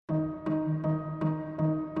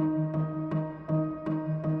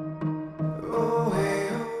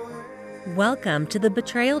Welcome to the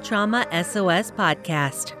Betrayal Trauma SOS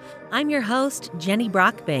podcast. I'm your host, Jenny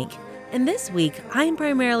Brockbank, and this week I'm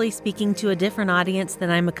primarily speaking to a different audience than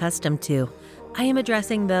I'm accustomed to. I am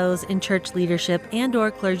addressing those in church leadership and/or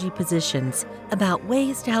clergy positions about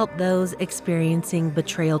ways to help those experiencing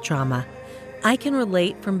betrayal trauma. I can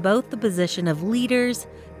relate from both the position of leaders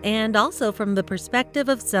and also from the perspective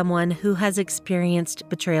of someone who has experienced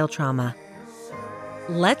betrayal trauma.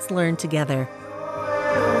 Let's learn together.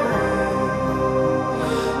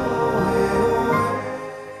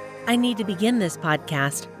 I need to begin this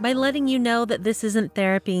podcast by letting you know that this isn't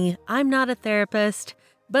therapy. I'm not a therapist,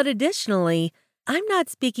 but additionally, I'm not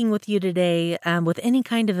speaking with you today with any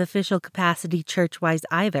kind of official capacity church-wise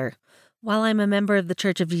either. While I'm a member of the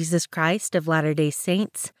Church of Jesus Christ of Latter-day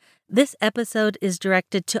Saints, this episode is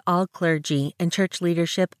directed to all clergy and church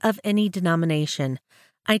leadership of any denomination.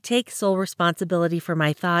 I take sole responsibility for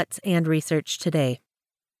my thoughts and research today.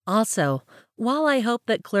 Also, while I hope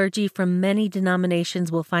that clergy from many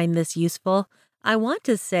denominations will find this useful, I want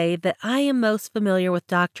to say that I am most familiar with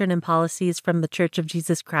doctrine and policies from the Church of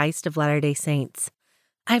Jesus Christ of Latter-day Saints.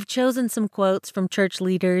 I've chosen some quotes from church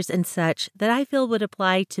leaders and such that I feel would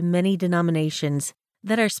apply to many denominations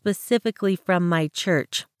that are specifically from my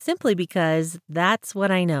church, simply because that's what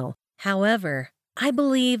I know. However, I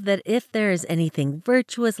believe that if there is anything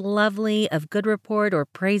virtuous, lovely, of good report, or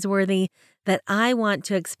praiseworthy, that I want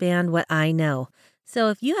to expand what I know. So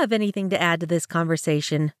if you have anything to add to this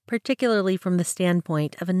conversation, particularly from the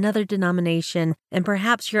standpoint of another denomination and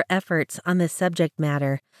perhaps your efforts on this subject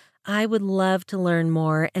matter, I would love to learn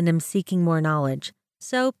more and am seeking more knowledge.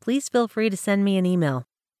 So please feel free to send me an email.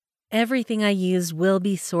 Everything I use will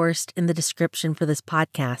be sourced in the description for this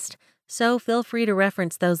podcast, so feel free to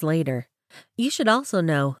reference those later. You should also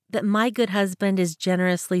know that my good husband is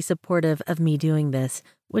generously supportive of me doing this,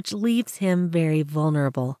 which leaves him very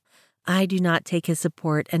vulnerable. I do not take his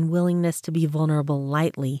support and willingness to be vulnerable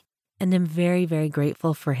lightly, and am very, very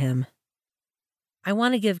grateful for him. I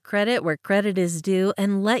want to give credit where credit is due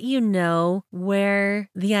and let you know where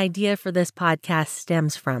the idea for this podcast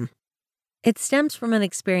stems from. It stems from an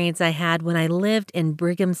experience I had when I lived in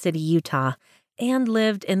Brigham City, Utah, and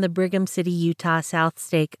lived in the Brigham City, Utah South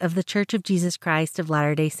Stake of the Church of Jesus Christ of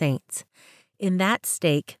Latter-day Saints. In that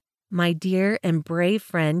stake, my dear and brave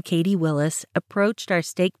friend Katie Willis approached our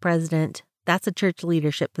stake president, that's a church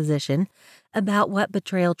leadership position, about what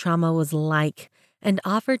betrayal trauma was like and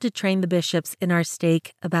offered to train the bishops in our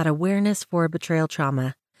stake about awareness for betrayal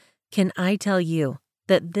trauma. Can I tell you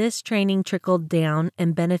that this training trickled down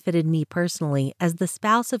and benefited me personally as the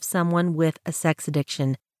spouse of someone with a sex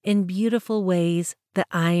addiction in beautiful ways that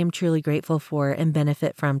I am truly grateful for and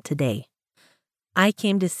benefit from today. I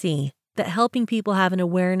came to see that helping people have an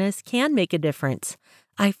awareness can make a difference.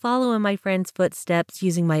 I follow in my friend's footsteps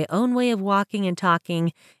using my own way of walking and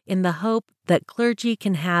talking in the hope that clergy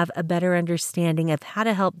can have a better understanding of how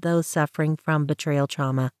to help those suffering from betrayal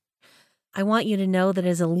trauma. I want you to know that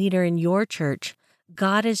as a leader in your church,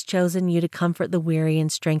 God has chosen you to comfort the weary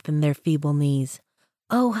and strengthen their feeble knees.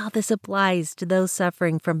 Oh, how this applies to those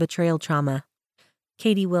suffering from betrayal trauma.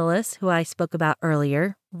 Katie Willis, who I spoke about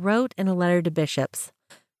earlier, wrote in a letter to bishops,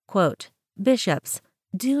 quote, "Bishops,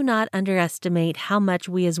 do not underestimate how much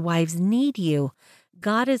we as wives need you.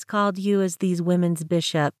 God has called you as these women's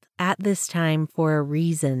bishop at this time for a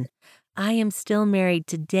reason. I am still married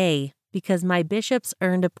today because my bishops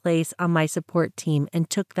earned a place on my support team and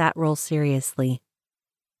took that role seriously."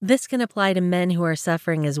 This can apply to men who are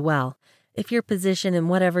suffering as well. If your position in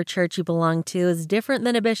whatever church you belong to is different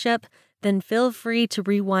than a bishop, then feel free to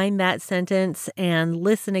rewind that sentence and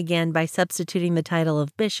listen again by substituting the title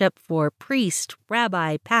of bishop for priest,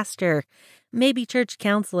 rabbi, pastor, maybe church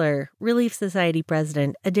counselor, Relief Society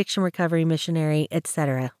president, addiction recovery missionary,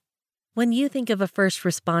 etc. When you think of a first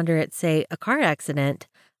responder at, say, a car accident,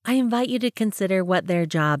 I invite you to consider what their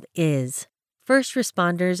job is. First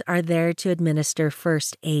responders are there to administer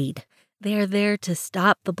first aid. They are there to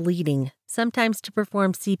stop the bleeding, sometimes to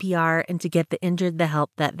perform CPR and to get the injured the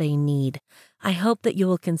help that they need. I hope that you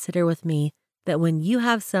will consider with me that when you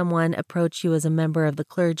have someone approach you as a member of the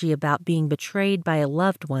clergy about being betrayed by a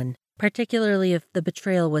loved one, particularly if the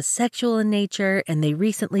betrayal was sexual in nature and they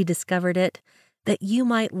recently discovered it, that you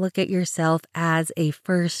might look at yourself as a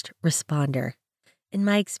first responder. In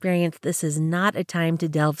my experience, this is not a time to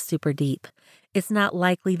delve super deep. It's not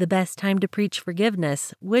likely the best time to preach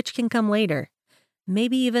forgiveness, which can come later,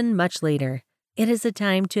 maybe even much later. It is a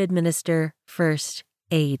time to administer first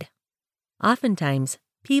aid. Oftentimes,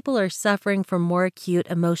 people are suffering from more acute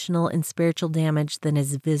emotional and spiritual damage than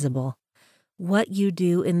is visible. What you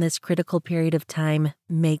do in this critical period of time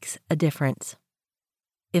makes a difference.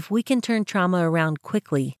 If we can turn trauma around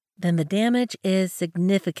quickly, then the damage is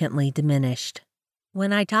significantly diminished.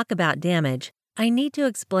 When I talk about damage, I need to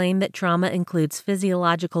explain that trauma includes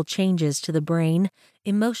physiological changes to the brain,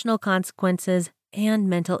 emotional consequences, and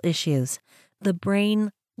mental issues. The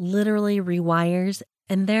brain literally rewires,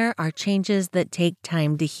 and there are changes that take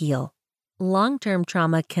time to heal. Long-term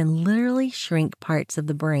trauma can literally shrink parts of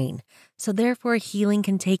the brain, so therefore healing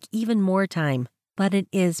can take even more time, but it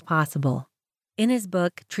is possible. In his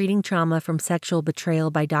book, Treating Trauma from Sexual Betrayal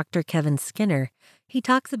by Dr. Kevin Skinner, he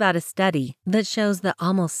talks about a study that shows that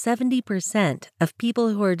almost 70% of people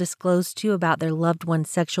who are disclosed to about their loved one's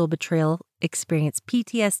sexual betrayal experience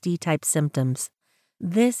PTSD-type symptoms.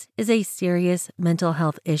 This is a serious mental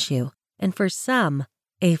health issue, and for some,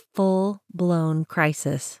 a full-blown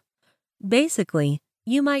crisis. Basically,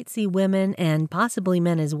 you might see women and possibly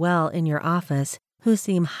men as well in your office who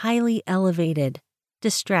seem highly elevated,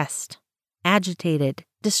 distressed, agitated,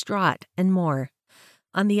 distraught, and more.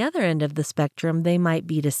 On the other end of the spectrum, they might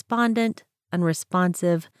be despondent,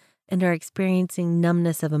 unresponsive, and are experiencing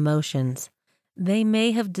numbness of emotions. They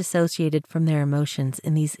may have dissociated from their emotions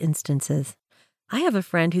in these instances. I have a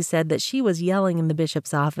friend who said that she was yelling in the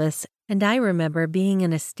bishop's office, and I remember being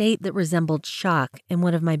in a state that resembled shock in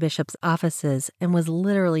one of my bishop's offices and was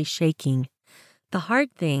literally shaking. The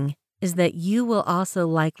hard thing is that you will also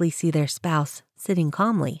likely see their spouse sitting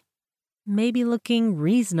calmly, maybe looking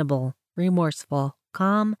reasonable, remorseful,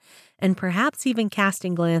 calm, and perhaps even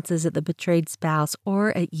casting glances at the betrayed spouse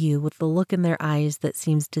or at you with the look in their eyes that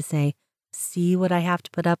seems to say, "See what I have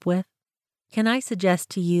to put up with?" Can I suggest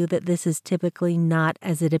to you that this is typically not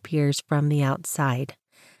as it appears from the outside?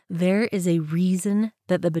 There is a reason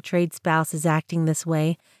that the betrayed spouse is acting this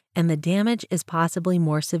way, and the damage is possibly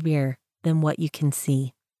more severe than what you can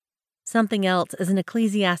see. Something else as an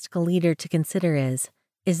ecclesiastical leader to consider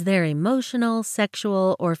is there emotional,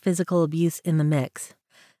 sexual, or physical abuse in the mix?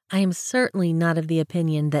 I am certainly not of the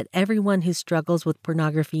opinion that everyone who struggles with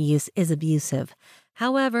pornography use is abusive.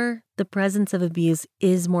 However, the presence of abuse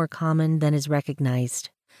is more common than is recognized.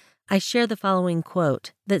 I share the following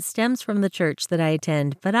quote that stems from the church that I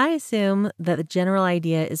attend, but I assume that the general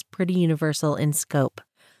idea is pretty universal in scope.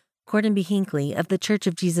 Gordon B. Hinckley of the Church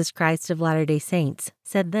of Jesus Christ of Latter-day Saints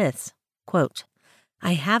said this, quote,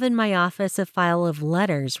 "I have in my office a file of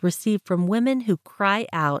letters received from women who cry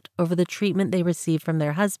out over the treatment they receive from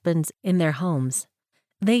their husbands in their homes.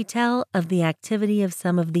 They tell of the activity of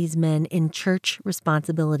some of these men in church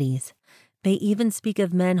responsibilities. They even speak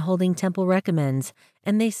of men holding temple recommends,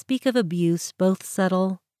 and they speak of abuse both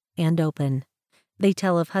subtle and open. They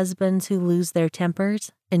tell of husbands who lose their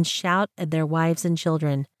tempers and shout at their wives and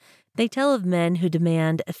children. They tell of men who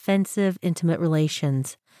demand offensive, intimate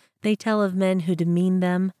relations. They tell of men who demean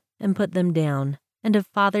them and put them down, and of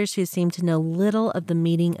fathers who seem to know little of the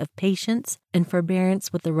meaning of patience and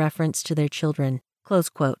forbearance with the reference to their children." Close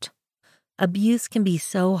quote. Abuse can be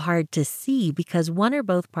so hard to see because one or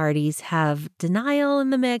both parties have denial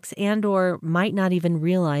in the mix and/or might not even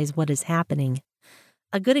realize what is happening.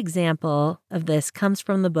 A good example of this comes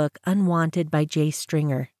from the book Unwanted by Jay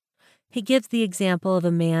Stringer. He gives the example of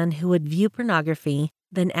a man who would view pornography,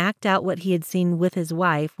 then act out what he had seen with his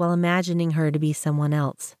wife while imagining her to be someone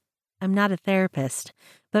else. I'm not a therapist,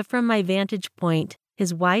 but from my vantage point,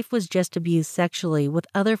 his wife was just abused sexually with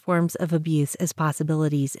other forms of abuse as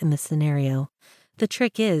possibilities in the scenario. The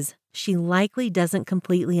trick is, she likely doesn't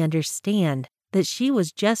completely understand that she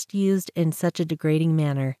was just used in such a degrading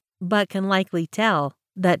manner, but can likely tell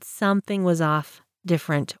that something was off,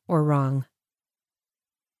 different, or wrong.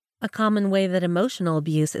 A common way that emotional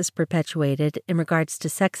abuse is perpetuated in regards to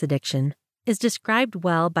sex addiction is described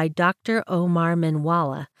well by Dr. Omar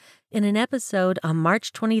Menwala in an episode on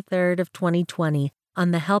March 23rd of 2020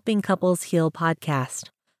 on the Helping Couples Heal podcast.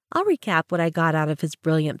 I'll recap what I got out of his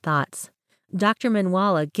brilliant thoughts. Dr.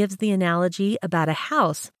 Menwala gives the analogy about a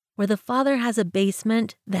house where the father has a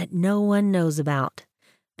basement that no one knows about.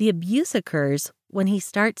 The abuse occurs when he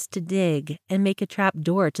starts to dig and make a trap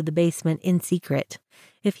door to the basement in secret.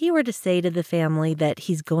 If he were to say to the family that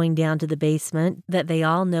he's going down to the basement that they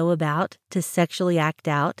all know about to sexually act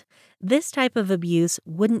out, this type of abuse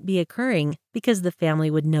wouldn't be occurring because the family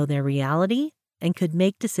would know their reality and could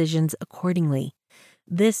make decisions accordingly.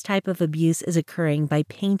 This type of abuse is occurring by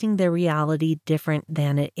painting their reality different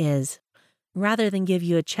than it is. Rather than give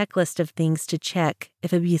you a checklist of things to check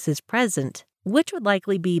if abuse is present, which would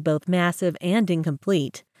likely be both massive and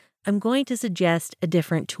incomplete, I'm going to suggest a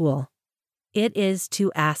different tool. It is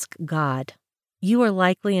to ask God. You are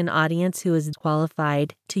likely an audience who is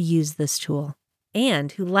qualified to use this tool,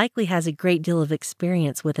 and who likely has a great deal of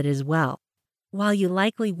experience with it as well. While you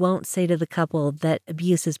likely won't say to the couple that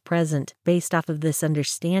abuse is present based off of this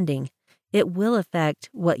understanding, it will affect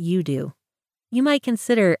what you do. You might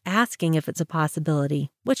consider asking if it's a possibility,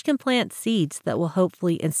 which can plant seeds that will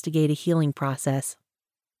hopefully instigate a healing process.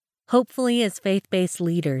 Hopefully, as faith-based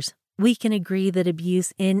leaders, we can agree that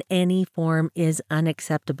abuse in any form is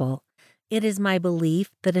unacceptable. It is my belief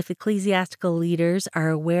that if ecclesiastical leaders are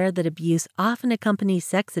aware that abuse often accompanies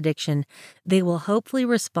sex addiction, they will hopefully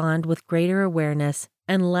respond with greater awareness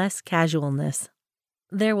and less casualness.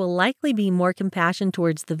 There will likely be more compassion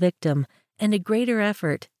towards the victim and a greater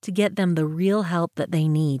effort to get them the real help that they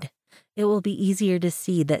need. It will be easier to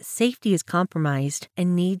see that safety is compromised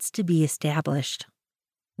and needs to be established.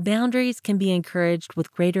 Boundaries can be encouraged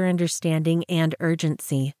with greater understanding and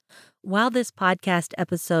urgency. While this podcast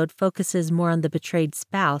episode focuses more on the betrayed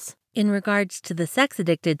spouse, in regards to the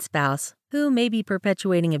sex-addicted spouse who may be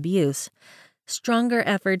perpetuating abuse, stronger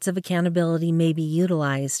efforts of accountability may be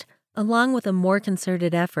utilized, along with a more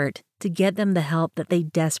concerted effort to get them the help that they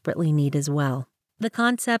desperately need as well. The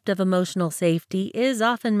concept of emotional safety is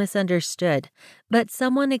often misunderstood, but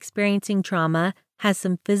someone experiencing trauma has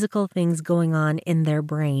some physical things going on in their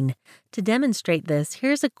brain. To demonstrate this,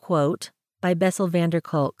 here's a quote by Bessel van der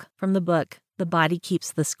Kolk from the book The Body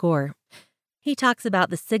Keeps the Score. He talks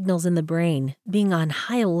about the signals in the brain being on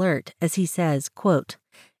high alert as he says, quote,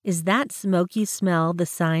 "Is that smoke you smell the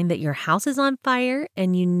sign that your house is on fire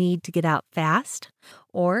and you need to get out fast?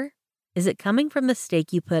 Or is it coming from the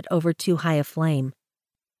steak you put over too high a flame?"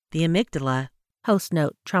 The amygdala, host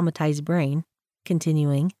note, traumatized brain,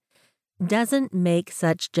 continuing, doesn't make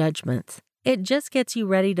such judgments. It just gets you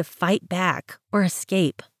ready to fight back or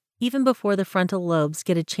escape, even before the frontal lobes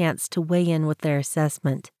get a chance to weigh in with their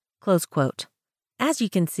assessment. Close quote. As you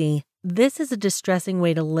can see, this is a distressing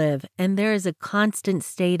way to live, and there is a constant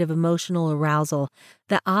state of emotional arousal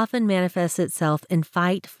that often manifests itself in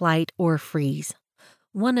fight, flight, or freeze.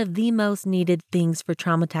 One of the most needed things for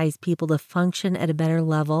traumatized people to function at a better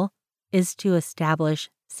level is to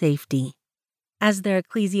establish safety. As their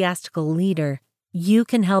ecclesiastical leader, you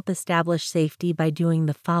can help establish safety by doing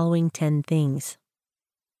the following 10 things.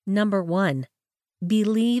 Number 1,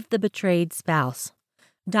 believe the betrayed spouse.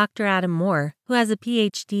 Dr. Adam Moore, who has a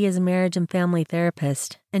PhD as a marriage and family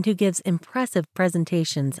therapist and who gives impressive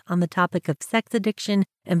presentations on the topic of sex addiction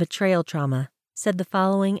and betrayal trauma, said the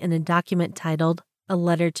following in a document titled A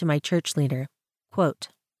Letter to My Church Leader. Quote,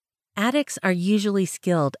 "Addicts are usually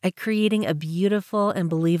skilled at creating a beautiful and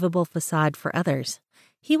believable facade for others.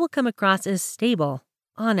 He will come across as stable,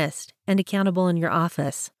 honest, and accountable in your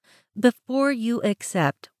office. Before you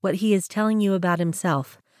accept what he is telling you about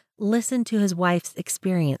himself, listen to his wife's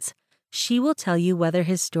experience. She will tell you whether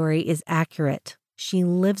his story is accurate. She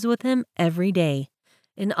lives with him every day.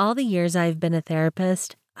 In all the years I've been a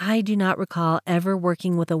therapist, I do not recall ever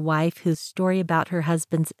working with a wife whose story about her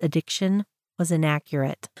husband's addiction was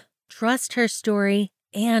inaccurate. Trust her story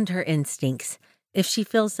and her instincts. If she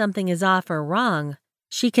feels something is off or wrong,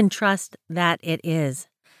 she can trust that it is.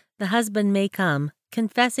 The husband may come,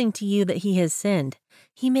 confessing to you that he has sinned.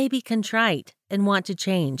 He may be contrite and want to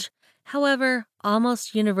change. However,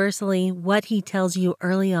 almost universally, what he tells you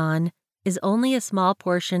early on is only a small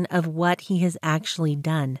portion of what he has actually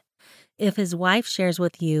done. If his wife shares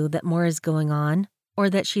with you that more is going on, or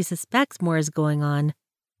that she suspects more is going on,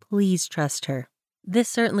 please trust her. This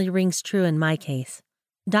certainly rings true in my case.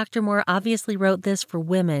 Dr. Moore obviously wrote this for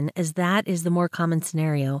women as that is the more common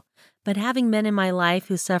scenario, but having men in my life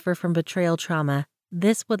who suffer from betrayal trauma,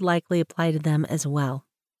 this would likely apply to them as well.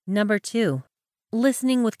 Number 2,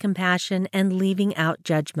 listening with compassion and leaving out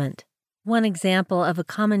judgment. One example of a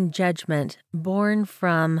common judgment born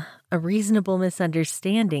from a reasonable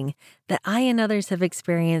misunderstanding that I and others have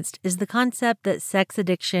experienced is the concept that sex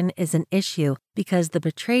addiction is an issue because the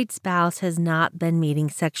betrayed spouse has not been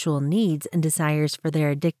meeting sexual needs and desires for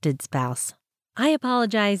their addicted spouse. I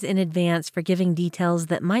apologize in advance for giving details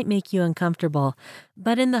that might make you uncomfortable,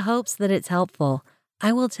 but in the hopes that it's helpful,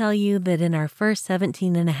 I will tell you that in our first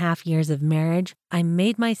 17 and a half years of marriage, I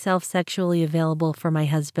made myself sexually available for my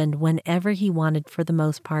husband whenever he wanted for the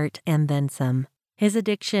most part, and then some. His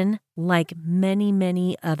addiction, like many,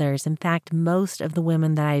 many others, in fact, most of the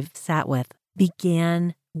women that I've sat with,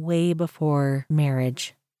 began way before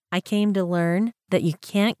marriage. I came to learn that you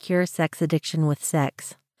can't cure sex addiction with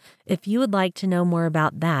sex. If you would like to know more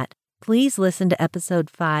about that, please listen to episode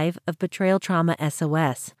 5 of Betrayal Trauma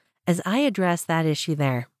SOS, as I address that issue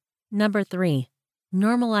there. Number 3,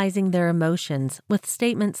 normalizing their emotions with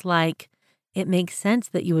statements like, "It makes sense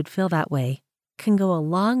that you would feel that way," can go a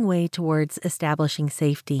long way towards establishing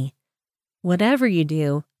safety. Whatever you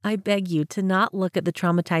do, I beg you to not look at the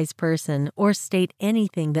traumatized person or state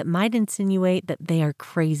anything that might insinuate that they are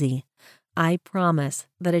crazy. I promise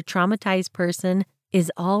that a traumatized person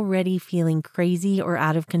is already feeling crazy or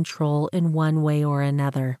out of control in one way or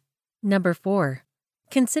another. Number 4,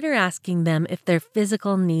 consider asking them if their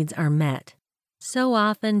physical needs are met. So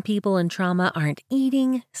often, people in trauma aren't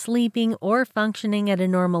eating, sleeping, or functioning at a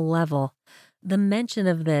normal level. The mention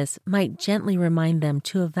of this might gently remind them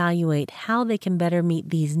to evaluate how they can better meet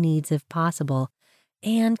these needs if possible,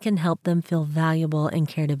 and can help them feel valuable and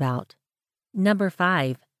cared about. Number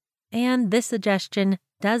 5, and this suggestion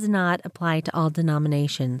does not apply to all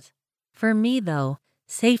denominations. For me, though,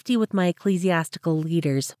 safety with my ecclesiastical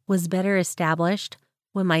leaders was better established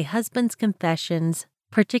when my husband's confessions,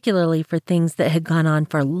 particularly for things that had gone on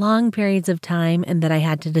for long periods of time and that I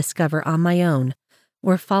had to discover on my own,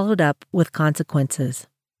 were followed up with consequences.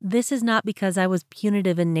 This is not because I was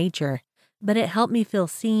punitive in nature, but it helped me feel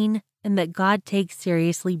seen and that God takes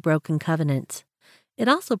seriously broken covenants. It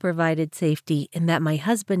also provided safety in that my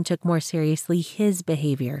husband took more seriously his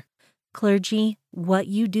behavior. Clergy, what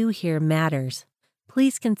you do here matters.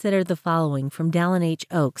 Please consider the following from Dallin H.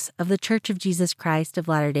 Oakes of the Church of Jesus Christ of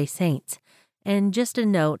Latter-day Saints. And just a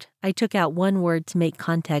note, I took out one word to make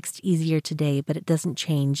context easier today, but it doesn't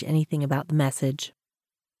change anything about the message.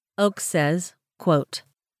 Oakes says, quote,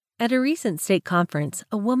 "At a recent state conference,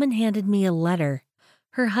 a woman handed me a letter.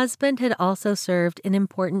 Her husband had also served in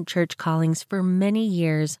important church callings for many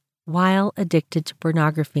years while addicted to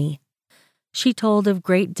pornography. She told of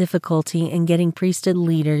great difficulty in getting priesthood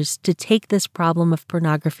leaders to take this problem of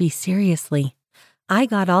pornography seriously. I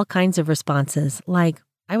got all kinds of responses, like,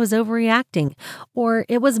 I was overreacting, or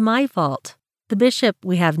it was my fault. The bishop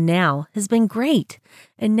we have now has been great,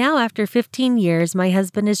 and now after 15 years, my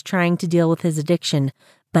husband is trying to deal with his addiction,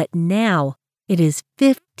 but now it is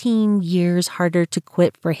 15 years harder to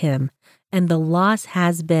quit for him, and the loss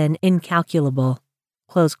has been incalculable."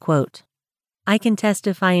 Close quote. I can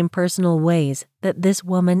testify in personal ways that this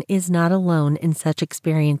woman is not alone in such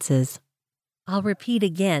experiences. I'll repeat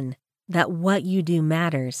again that what you do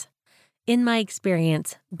matters. In my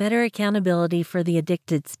experience, better accountability for the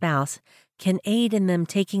addicted spouse can aid in them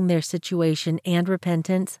taking their situation and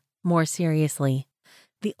repentance more seriously.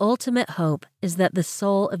 The ultimate hope is that the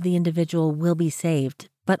soul of the individual will be saved,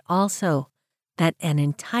 but also that an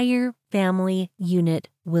entire family unit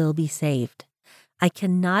will be saved. I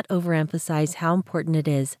cannot overemphasize how important it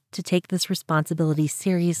is to take this responsibility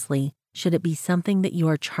seriously should it be something that you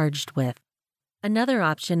are charged with. Another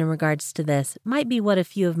option in regards to this might be what a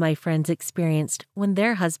few of my friends experienced when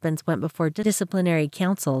their husbands went before disciplinary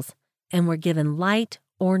councils and were given light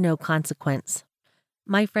or no consequence.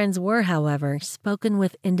 My friends were, however, spoken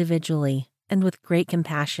with individually and with great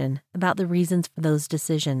compassion about the reasons for those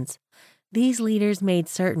decisions. These leaders made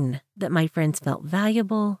certain that my friends felt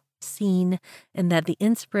valuable, seen, and that the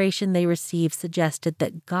inspiration they received suggested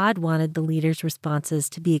that God wanted the leaders' responses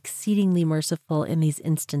to be exceedingly merciful in these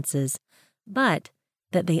instances, but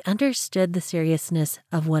that they understood the seriousness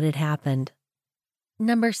of what had happened.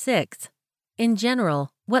 Number 6. In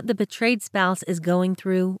general, what the betrayed spouse is going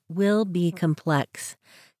through will be complex.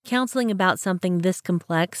 Counseling about something this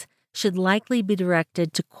complex should likely be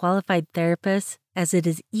directed to qualified therapists, as it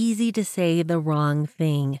is easy to say the wrong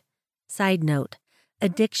thing. Side note,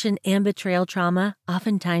 addiction and betrayal trauma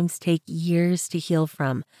oftentimes take years to heal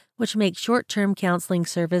from, which makes short-term counseling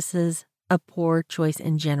services a poor choice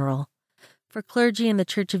in general. For clergy in the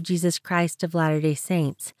Church of Jesus Christ of Latter-day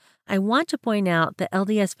Saints, I want to point out that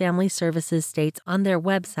LDS Family Services states on their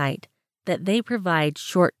website that they provide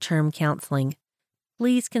short-term counseling.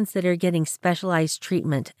 Please consider getting specialized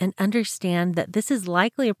treatment and understand that this is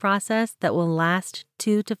likely a process that will last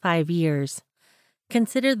 2 to 5 years.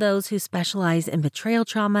 Consider those who specialize in betrayal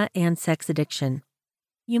trauma and sex addiction.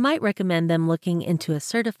 You might recommend them looking into a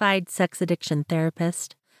certified sex addiction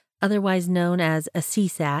therapist, otherwise known as a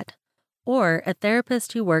CSAT, or a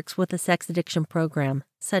therapist who works with a sex addiction program,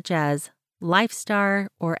 such as LifeStar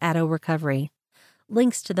or Addo Recovery.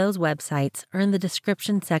 Links to those websites are in the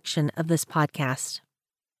description section of this podcast.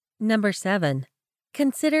 Number 7.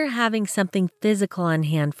 Consider having something physical on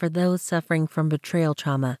hand for those suffering from betrayal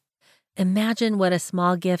trauma. Imagine what a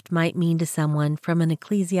small gift might mean to someone from an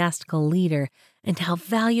ecclesiastical leader and how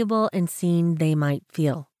valuable and seen they might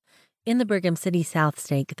feel. In the Brigham City South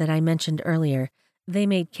Stake that I mentioned earlier, they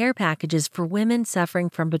made care packages for women suffering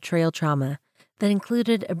from betrayal trauma that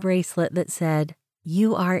included a bracelet that said,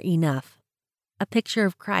 "You are enough," a picture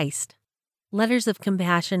of Christ, letters of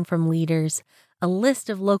compassion from leaders, a list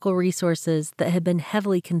of local resources that had been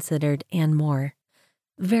heavily considered, and more.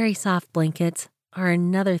 Very soft blankets, are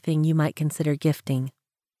another thing you might consider gifting.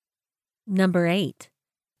 Number 8.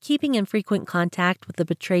 Keeping in frequent contact with the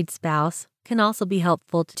betrayed spouse can also be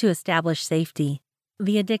helpful to establish safety.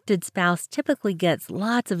 The addicted spouse typically gets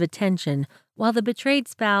lots of attention, while the betrayed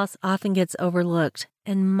spouse often gets overlooked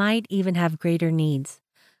and might even have greater needs.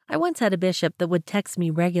 I once had a bishop that would text me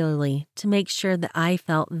regularly to make sure that I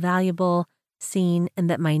felt valuable, seen, and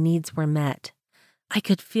that my needs were met. I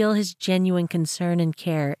could feel his genuine concern and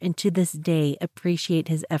care, and to this day appreciate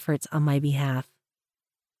his efforts on my behalf.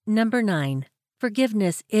 Number 9.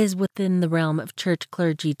 Forgiveness is within the realm of church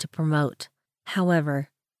clergy to promote. However,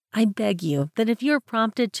 I beg you that if you are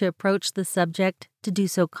prompted to approach the subject, to do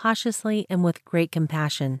so cautiously and with great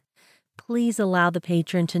compassion. Please allow the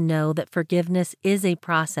patron to know that forgiveness is a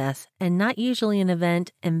process and not usually an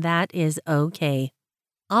event, and that is okay.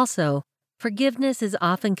 Also, forgiveness is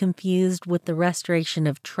often confused with the restoration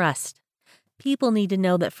of trust. People need to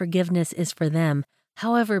know that forgiveness is for them.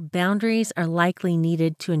 However, boundaries are likely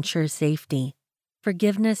needed to ensure safety.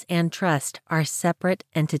 Forgiveness and trust are separate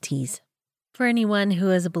entities. For anyone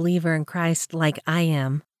who is a believer in Christ like I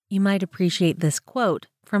am, you might appreciate this quote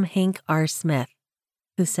from Hank R. Smith,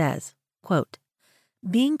 who says, quote,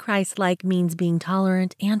 "Being Christ-like means being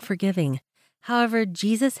tolerant and forgiving. However,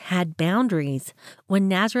 Jesus had boundaries. When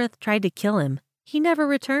Nazareth tried to kill him, he never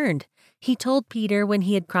returned. He told Peter when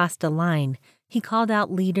he had crossed a line. He called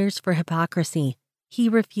out leaders for hypocrisy. He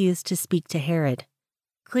refused to speak to Herod.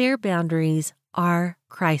 Clear boundaries are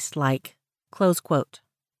Christ-like." Close quote.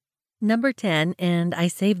 Number 10, and I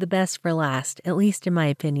saved the best for last, at least in my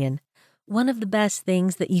opinion. One of the best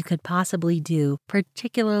things that you could possibly do,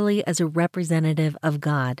 particularly as a representative of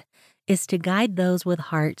God, is to guide those with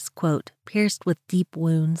hearts, quote, "pierced with deep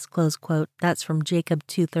wounds," close quote, that's from Jacob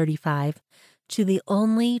 2:35, to the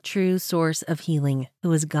only true source of healing,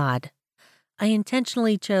 who is God. I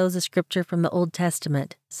intentionally chose a scripture from the Old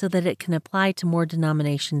Testament so that it can apply to more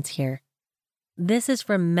denominations here. This is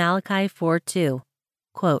from Malachi 4:2,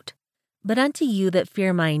 quote, "But unto you that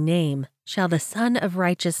fear my name shall the Son of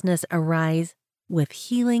Righteousness arise with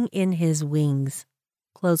healing in his wings."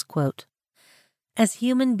 Close quote. As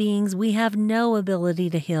human beings, we have no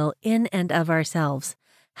ability to heal in and of ourselves.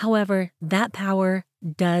 However, that power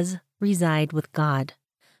does reside with God.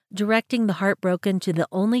 Directing the heartbroken to the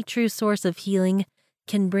only true source of healing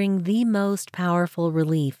can bring the most powerful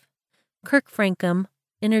relief. Kirk Franklin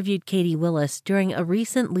interviewed Katie Willis during a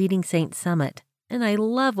recent Leading Saints Summit, and I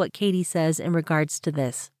love what Katie says in regards to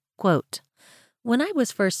this. Quote, "When I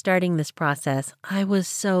was first starting this process, I was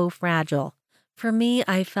so fragile. For me,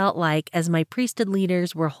 I felt like as my priesthood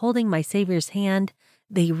leaders were holding my Savior's hand,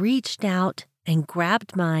 they reached out and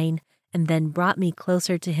grabbed mine and then brought me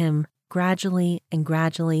closer to him gradually and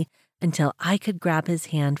gradually until I could grab his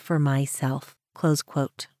hand for myself." Close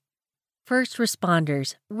quote. First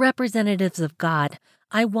responders, representatives of God,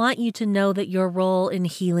 I want you to know that your role in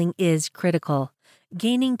healing is critical.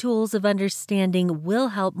 Gaining tools of understanding will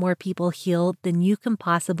help more people heal than you can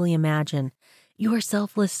possibly imagine. Your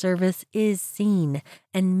selfless service is seen,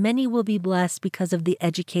 and many will be blessed because of the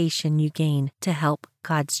education you gain to help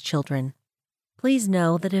God's children. Please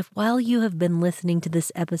know that if while you have been listening to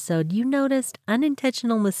this episode, you noticed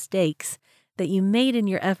unintentional mistakes that you made in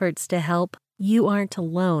your efforts to help, you aren't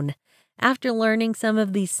alone. After learning some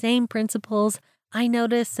of these same principles, I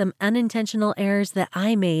noticed some unintentional errors that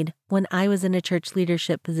I made when I was in a church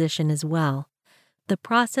leadership position as well. The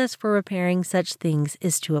process for repairing such things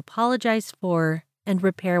is to apologize for and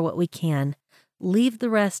repair what we can, leave the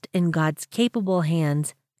rest in God's capable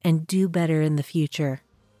hands, and do better in the future.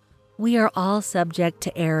 We are all subject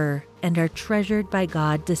to error and are treasured by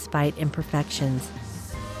God despite imperfections.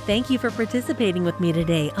 Thank you for participating with me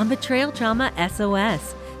today on Betrayal Trauma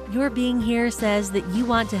SOS. Your being here says that you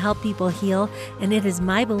want to help people heal, and it is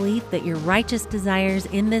my belief that your righteous desires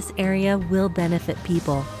in this area will benefit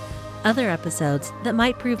people. Other episodes that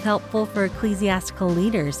might prove helpful for ecclesiastical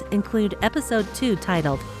leaders include Episode 2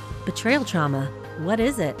 titled, Betrayal Trauma, What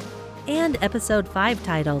is it? And Episode 5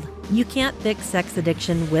 titled, You Can't Fix Sex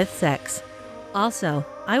Addiction with Sex. Also,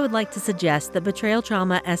 I would like to suggest that Betrayal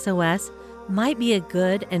Trauma SOS might be a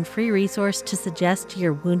good and free resource to suggest to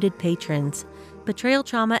your wounded patrons. Betrayal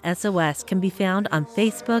Trauma SOS can be found on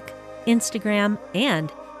Facebook, Instagram,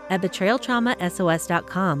 and at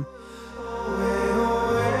betrayaltraumasos.com.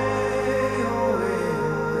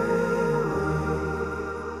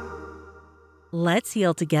 Let's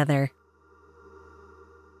heal together.